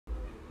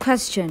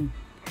Question: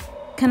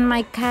 can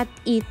my cat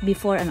eat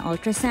before an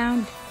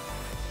ultrasound?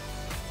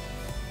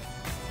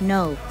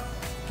 No.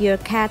 Your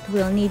cat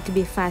will need to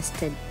be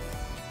fasted,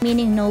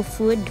 meaning no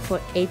food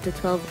for 8 to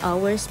 12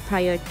 hours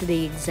prior to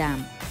the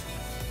exam.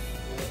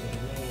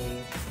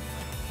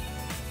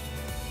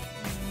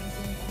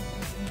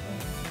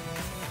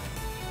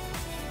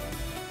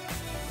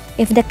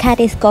 If the cat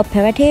is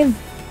cooperative,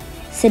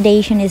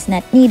 sedation is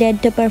not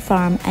needed to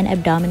perform an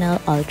abdominal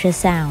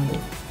ultrasound.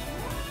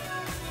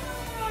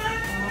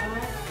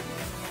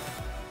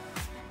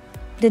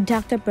 The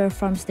doctor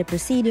performs the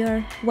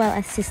procedure while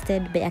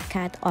assisted by a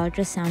cat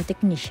ultrasound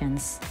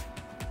technicians.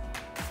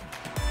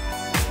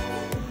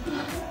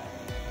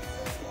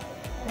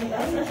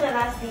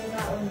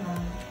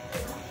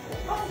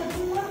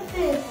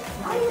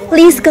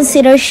 Please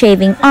consider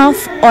shaving off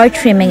or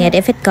trimming it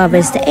if it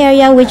covers the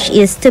area which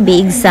is to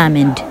be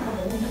examined.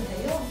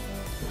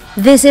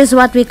 This is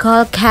what we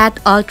call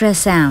cat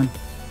ultrasound.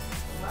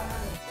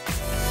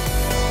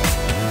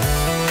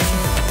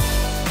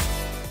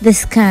 The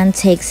scan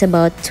takes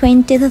about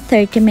 20 to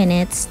 30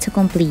 minutes to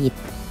complete.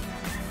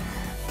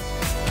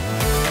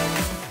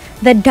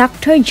 The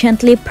doctor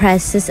gently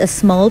presses a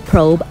small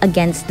probe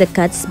against the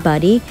cat's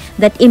body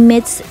that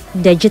emits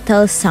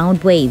digital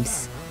sound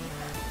waves.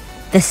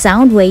 The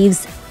sound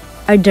waves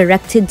are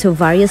directed to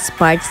various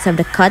parts of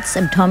the cat's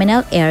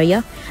abdominal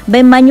area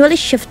by manually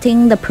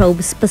shifting the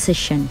probe's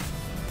position.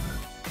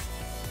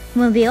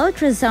 When the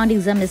ultrasound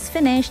exam is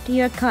finished,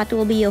 your cat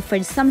will be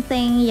offered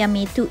something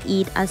yummy to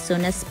eat as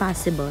soon as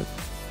possible.